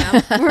you know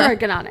Yeah. we're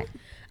working on it.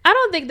 I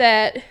don't think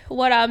that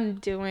what I'm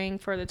doing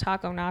for the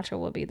taco nacho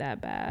will be that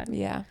bad.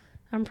 Yeah.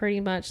 I'm pretty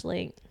much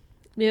like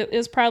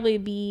it's probably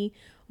be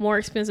more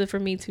expensive for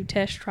me to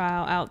test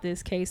trial out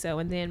this queso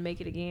and then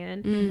make it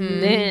again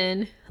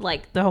than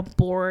like the whole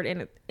board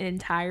in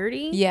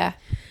entirety. Yeah.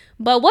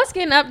 But what's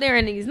getting up there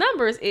in these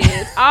numbers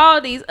is all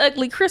these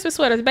ugly Christmas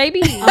sweaters,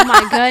 baby. Oh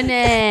my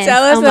goodness!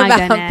 Tell us oh my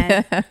about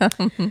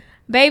goodness! them.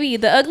 Baby,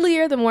 the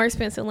uglier, the more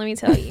expensive. Let me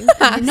tell you. No,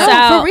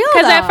 for real,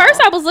 Because at though.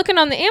 first I was looking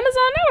on the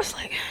Amazon, I was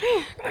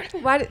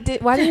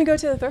like, Why didn't you go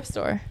to the thrift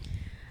store?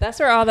 That's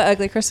where all the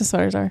ugly Christmas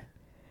sweaters are.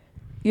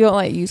 You don't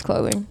like used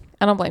clothing.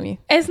 I don't blame you.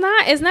 it's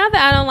not that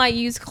I don't like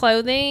used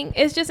clothing.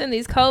 It's just in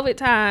these COVID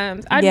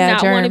times, I Yeah,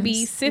 do not want to be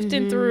germs.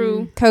 sifting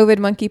through. COVID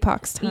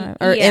monkeypox time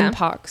or Yeah.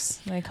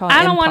 Mpox. They call it.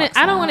 I don't want Mpox to.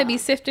 I don't now. want to be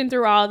sifting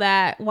through all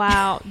that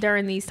while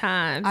during these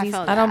times. I These-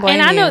 felt I don't that. blame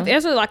and I know you.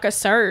 there's like a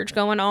surge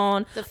going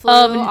on The flu,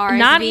 of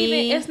not RSV.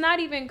 even. It's not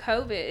even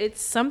COVID.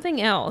 It's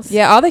something else.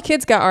 Yeah, all the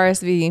kids got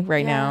RSV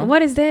right now.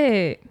 What is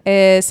that?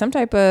 Is some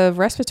type of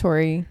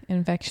respiratory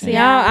infection. See,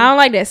 I don't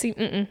like that. See,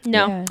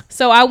 no. Yeah.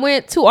 So I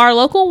went to our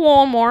local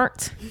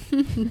Walmart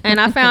and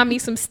I found me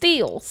some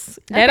steals.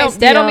 That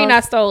Okay, don't mean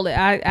steals. I stole it.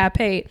 I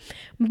paid,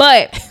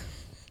 but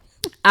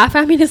I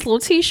found me this little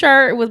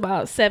T-shirt. It was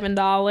about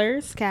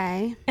 $7.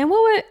 Okay. And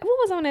what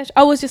was on that?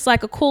 Oh, it was just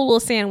like a cool little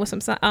sand with some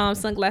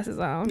sunglasses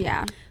on.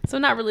 Yeah. So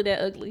not really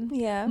that ugly.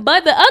 Yeah.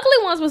 But the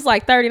ugly ones was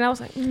like 30, and I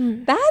was like,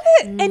 That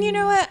is, and you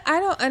know what? I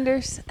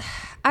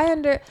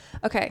don't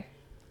okay.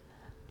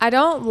 I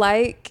don't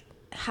like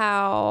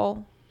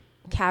how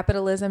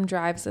capitalism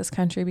drives this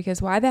country,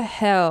 because why the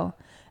hell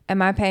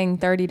am I paying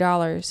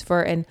 $30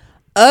 for an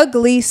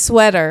ugly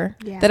sweater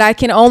Yeah. that I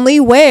can only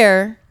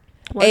wear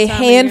One a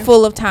time a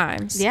handful of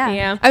times? Yeah.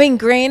 yeah. I mean,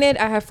 granted,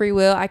 I have free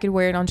will. I could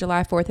wear it on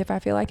July 4th if I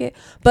feel like it.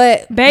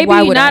 But Baby,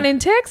 why would not I? in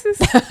Texas.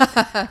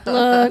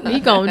 Look, you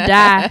gonna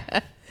die.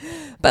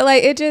 But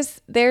like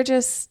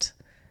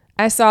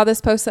I saw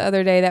this post the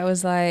other day that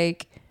was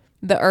like,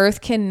 the earth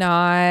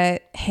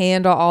cannot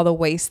handle all the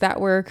waste that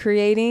we're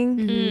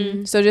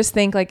creating. So just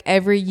think, like,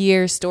 every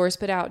year stores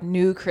put out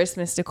new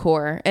Christmas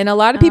decor, and a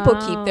lot of people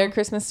keep their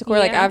Christmas decor.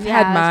 Like, Yeah. I've Yeah,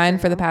 had that's mine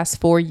for true. the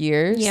past 4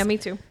 years. Yeah, me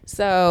too.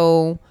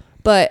 So,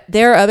 but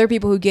there are other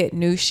people who get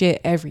new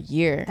shit every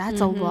year. That's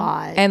a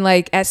lot. And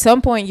like at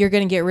some point you're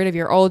going to get rid of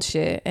your old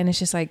shit, and it's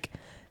just like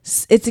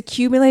it's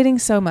accumulating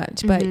so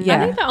much. But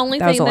yeah, I think the only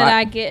that was thing a that lot.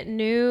 I get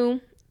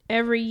new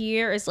every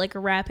year is like a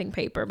wrapping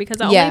paper, because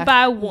I Yeah. only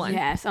buy one.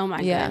 Yes. Oh my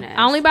Yeah. goodness.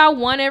 I only buy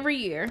one every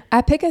year.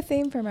 I pick a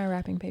theme for my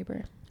wrapping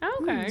paper.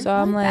 Okay. So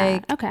I'm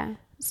like, that. Okay.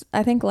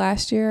 I think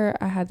last year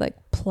I had like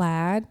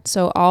plaid.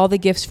 So all the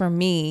gifts from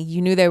me,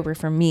 you knew they were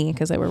from me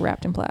because they were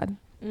wrapped in plaid.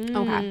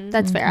 Okay.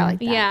 That's fair. I like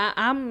that. Yeah,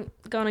 I'm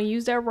gonna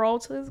use that roll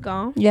till it's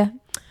gone. Yeah.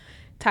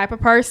 Type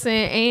of person,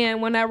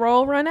 and when that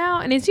roll run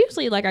out, and it's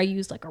usually like I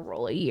use like a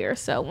roll a year,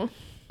 so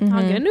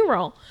I'll get a new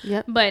roll.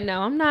 Yep. But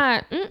no, I'm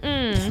not.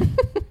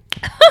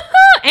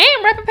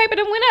 And wrapping paper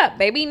done went up,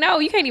 baby. No,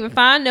 you can't even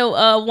find no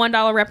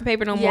 $1 wrapping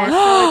paper no more. Yeah, it's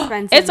so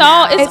expensive. It's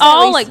all now. it's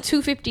all like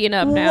 $2.50 and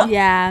up now.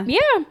 Yeah.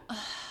 Yeah.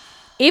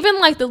 Even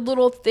like the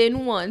little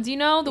thin ones, the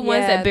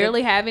ones Yeah, that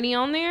barely have any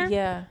on there.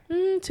 Yeah.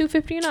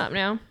 $2.50 and up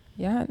now.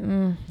 Yeah.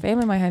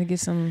 Family might have to get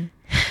some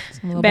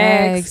little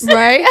Bags. bags.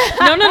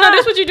 Right? No,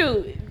 that's what you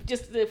do.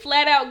 Just the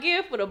flat out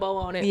gift with a bow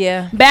on it.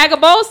 Yeah. Bag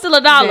of bows still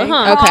 $1,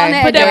 huh?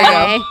 Okay. Put There we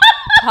that day.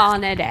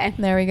 Calling it a day.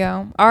 There we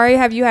go. Ari,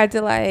 have you had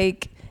to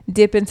like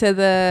dip into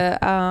the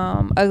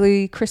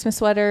ugly Christmas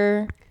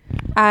sweater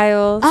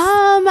aisles?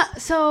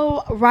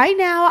 So right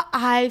now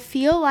I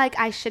feel like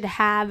I should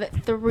have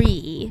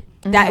 3.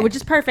 That which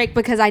is perfect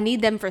because I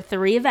need them for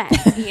 3 events.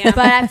 Yeah.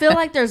 But I feel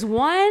like there's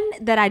one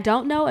that I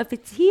don't know if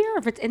it's here,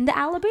 if it's in the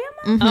Alabama.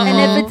 Mm-hmm.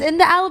 And if it's in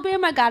the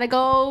Alabama, I gotta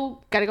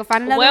go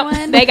find another Well,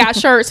 one. they got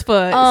shirts for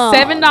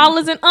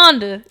 $7 and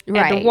under at the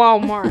Right.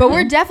 Walmart. But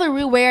we're definitely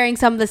re-wearing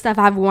some of the stuff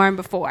I've worn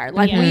before.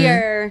 Like we Yeah.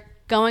 are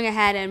going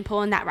ahead and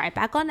pulling that right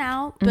back on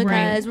out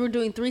because we're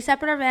doing 3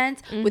 separate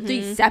events with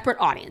 3 separate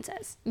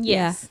audiences.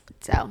 yes.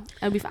 So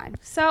it'll be fine.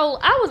 So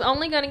I was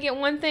only gonna get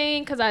one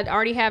thing because I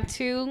already have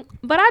 2,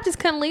 but I just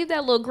couldn't leave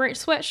that little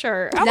Grinch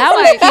sweatshirt. I That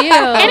was like, cute.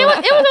 and it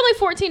was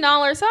only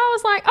 $14, so I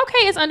was like,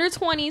 okay, it's under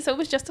 20, so it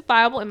was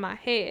justifiable in my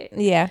head.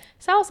 Yeah.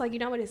 So I was like, you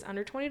know what, it's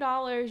under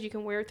 $20. You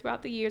can wear it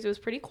throughout the years. It was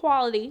pretty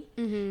quality,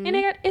 and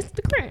it's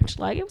the Grinch.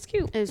 Like it was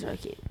cute. It was really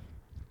cute.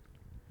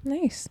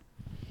 Nice.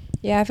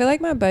 Yeah, I feel like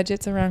my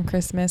budget's around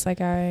Christmas.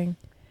 Like I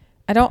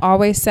don't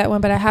always set one,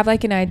 but I have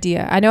like an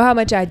idea. I know how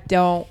much I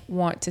don't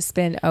want to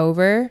spend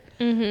over,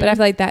 but I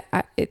feel like that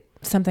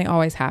something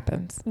always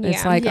happens.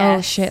 It's Yeah. like, oh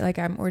Yes. shit, like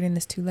I'm ordering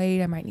this too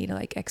late. I might need to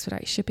like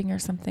expedite shipping or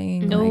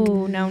something. No,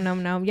 Like, no.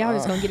 Y'all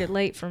just gonna get it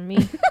late from me.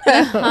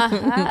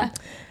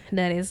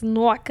 That is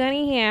not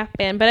gonna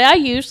happen. But I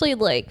usually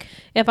like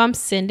if I'm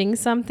sending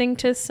something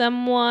to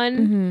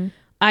someone,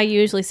 I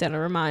usually set a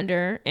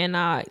reminder and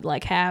I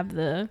like have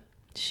the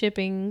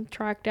shipping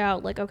tracked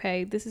out. Like,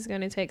 okay, this is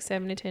gonna take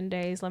 7 to 10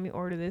 days. Let me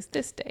order this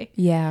day,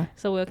 yeah.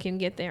 so we can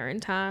get there in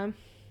time.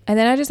 And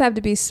then I just have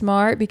to be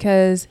smart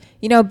because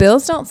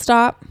bills don't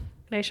stop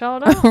They sure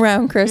don't.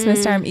 around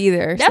Christmas time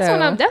either. That's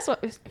so. that's what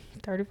it's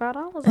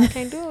 $35. I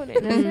can't do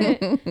it.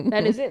 That's it.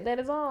 That is it. That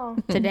is all.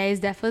 Today is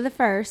definitely the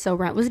 1st, so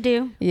rent was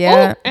due.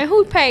 Yeah. Ooh, and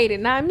who paid it?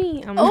 Not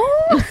me. I'm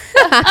Oh,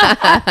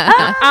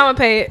 gonna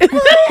pay it.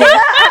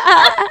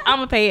 I'm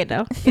gonna pay it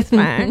though. It's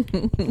fine.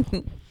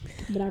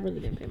 But I really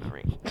didn't pay my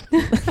rent.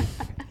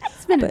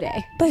 it's been a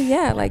day. But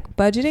yeah, like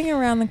budgeting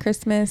around the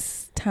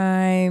Christmas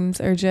times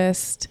they're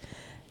just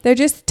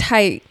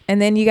tight.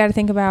 And then you got to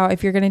think about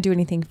if you're going to do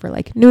anything for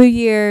like New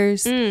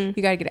Year's, you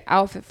got to get an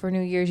outfit for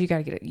New Year's.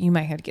 You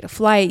might have to get a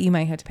flight. You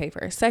might have to pay for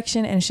a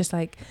section. And it's just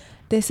like,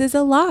 this is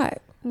a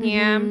lot.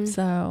 Yeah.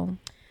 So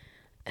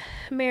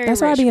Marry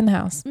that's rich. why I be in the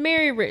house.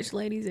 Marry rich,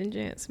 ladies and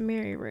gents.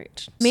 Marry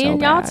rich. So Me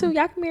and y'all bad. too.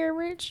 Y'all can marry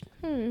rich.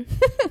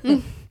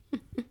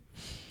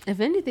 If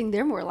anything,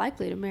 they're more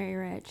likely to marry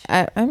rich.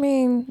 I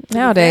mean,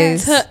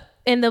 nowadays.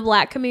 In the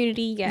black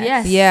community, yes.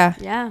 Yes. Yeah.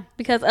 Yeah.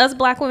 Because us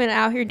black women are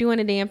out here doing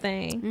a damn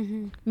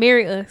thing.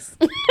 Marry us.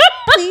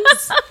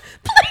 Please.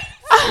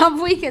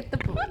 We get the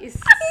police.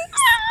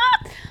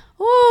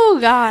 Oh,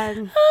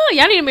 God. Oh,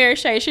 y'all need to marry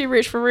Shay. She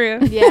rich for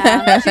real.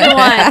 Yeah. She's the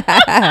one.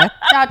 Shout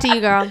out to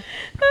you, girl.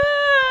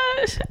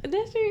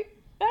 Does she?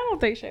 I don't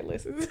think Shay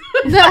listens.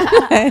 We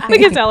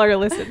can tell her to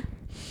listen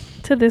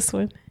to this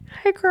one.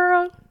 Hey,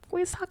 girl. We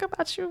was talking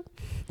about you.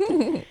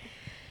 I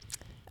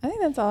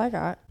think that's all I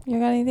got. You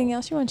got anything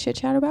else you want to chit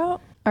chat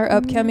about? Our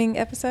upcoming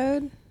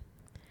episode?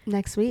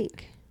 Next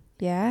week.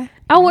 Yeah.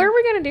 Oh, where are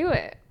we going to do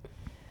it?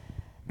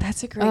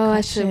 That's a great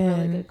That's question. a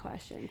really good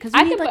question. Because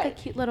I we need could like a put-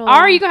 cute little.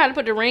 Or you going to have to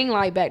put the ring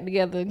light back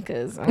together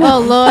because Oh,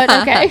 Lord.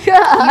 Okay.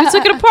 you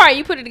took it apart.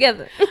 You put it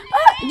together.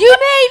 You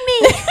made me.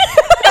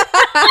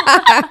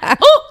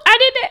 Oh, I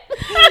did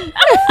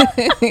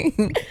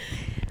that.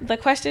 The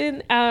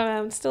question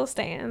still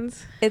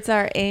stands. It's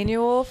our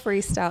annual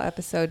freestyle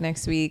episode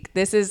next week.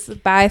 This is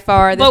by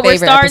far the But we're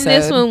favorite starting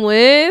episode. this one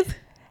with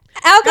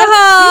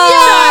Alcohol.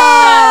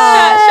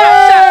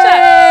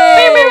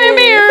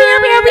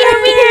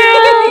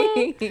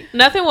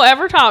 Nothing will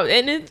ever top.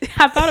 And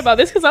I thought about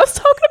this because I was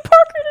talking to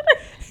Parker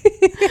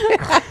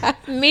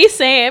today. Me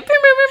saying "Pew,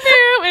 pew, pew,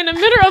 pew," in the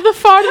middle of the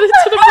far to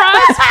the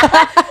prize.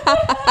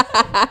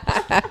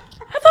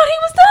 I thought he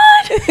was done.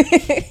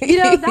 You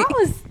know, that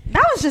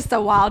was just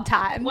a wild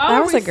time. Why That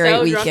were was we a great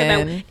so drunk at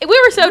that- weekend.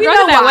 We were so We drunk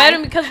know at that why.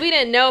 wedding because we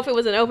didn't know if it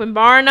was an open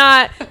bar or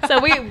not. So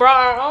we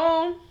brought our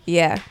own.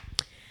 Yeah.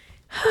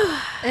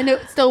 And it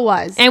still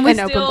was And we an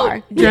still open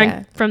bar. drank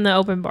Yeah. from the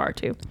open bar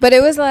too. But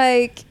it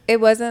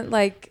wasn't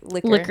like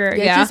liquor. Liquor,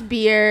 Yeah, yeah. just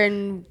beer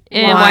and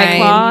And White White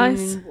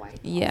Claws. and White Claws,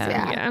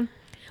 Yeah. Yeah.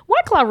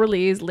 White Claw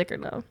really is liquor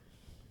though.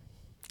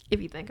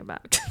 If you think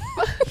about it.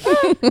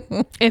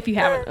 If you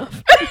have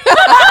enough.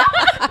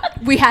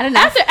 We had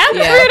enough. After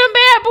Yeah. 3 of them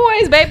bad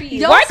boys, baby.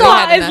 Y'all White saw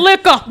Claw it is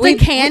enough. liquor. The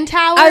can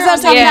tower. I was on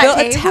top Yeah. of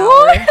that a table.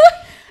 tower.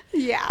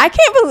 Yeah. I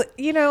can't believe,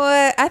 you know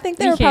what? I think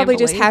they You were can't probably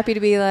just believe. happy to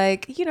be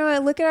like, you know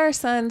what? Look at our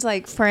son's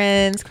like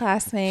friends,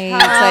 classmates.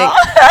 Like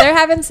they're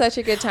having such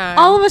a good time.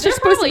 All of us are They're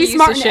supposed to probably be used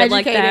smart to and shit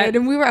like educated, that.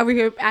 and we were over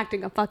here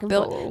acting a fucking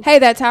fool. Hey,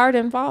 that tower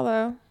didn't fall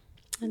though.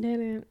 I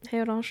didn't.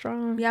 Held on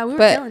strong. Yeah, we were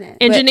But- feeling it.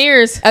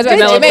 Engineers. I was about to say, it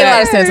developed made a lot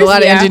that. of sense. A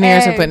lot of Yeah.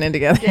 engineers are Hey. putting it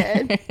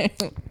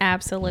together.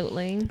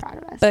 Absolutely. Proud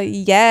of us. But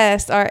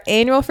yes, our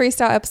annual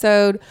freestyle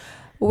episode,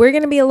 we're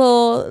gonna be a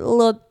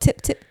little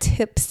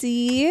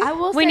tipsy. I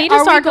will We say, need to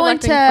are start we going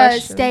collecting to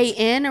questions. stay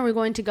in, or are we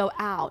going to go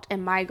out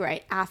and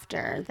migrate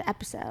after the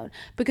episode?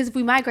 Because if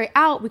we migrate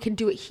out, we can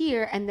do it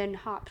here and then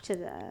hop to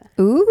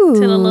the. Ooh,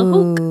 To the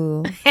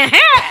little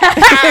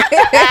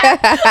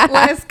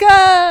Let's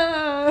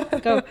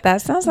go.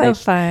 That sounds like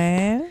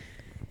fun.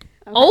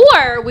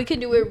 Or we could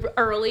do it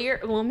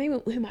earlier. Well, maybe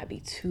we might be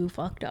too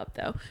fucked up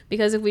though,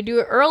 because if we do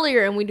it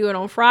earlier and we do it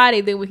on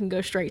Friday, then we can go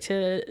straight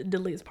to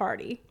Delete's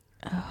party.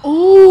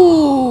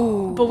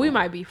 Ooh. But we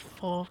might be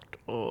fucked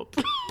up.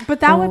 But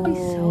that would be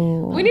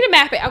so. We need to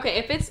map it. Okay,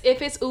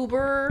 if it's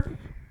Uber,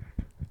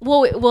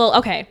 well,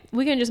 okay,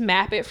 we can just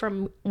map it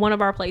from one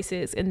of our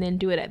places and then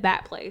do it at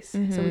that place, so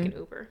we can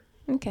Uber.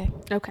 Okay.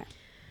 Okay.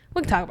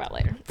 We can talk about it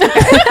later.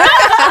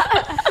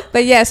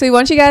 But yes, we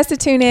want you guys to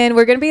tune in.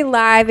 We're going to be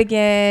live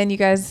again. You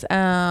guys,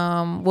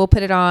 we'll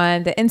put it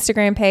on the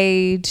Instagram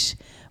page.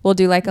 We'll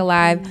do like a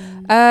live.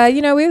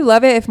 We would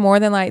love it if more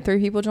than like 3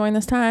 people join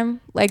this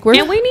time. Like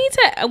And we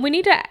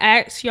need to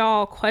ask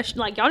y'all questions.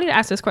 Like y'all need to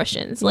ask us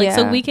questions, so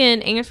Yeah. we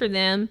can answer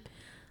them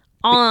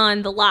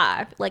on the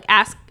live. Like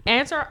ask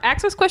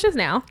us questions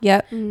now,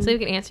 Yep. so you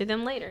can answer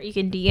them later. You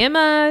can DM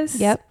us.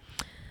 Yep.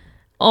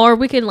 Or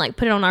we can like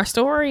put it on our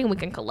story and we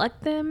can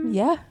collect them.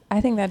 Yeah. I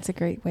think that's a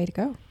great way to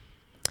go.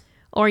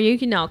 Or you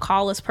can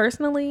call us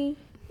personally.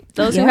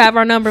 Those Yeah. who have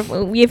our number.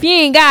 If you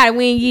ain't got it,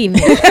 we ain't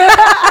getting it.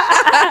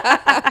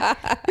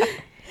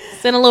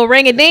 Send a little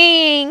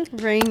ring-a-ding.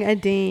 Ring a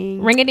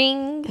ding.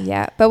 Ring-a-ding.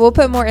 Yeah. But we'll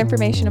put more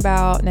information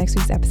about next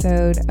week's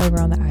episode over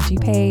on the IG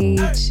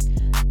page.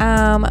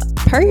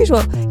 Per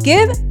usual,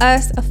 give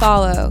us a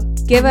follow.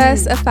 Give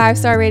us a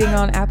 5-star rating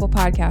on Apple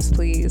Podcasts,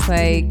 please.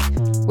 Like,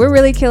 we're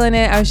really killing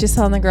it. I was just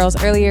telling the girls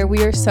earlier,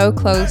 we are so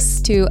close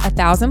to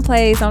 1,000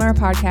 plays on our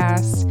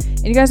podcast.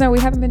 And you guys know we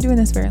haven't been doing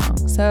this very long.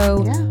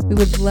 So we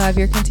would love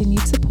your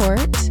continued support.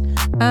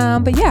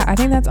 But yeah, I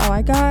think that's all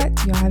I got.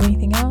 Do y'all have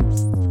anything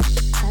else?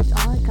 That's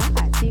all I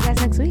got. See you guys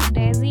next week.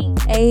 Daisy.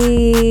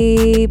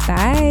 Hey,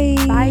 bye.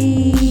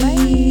 Bye.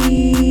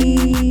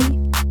 Bye.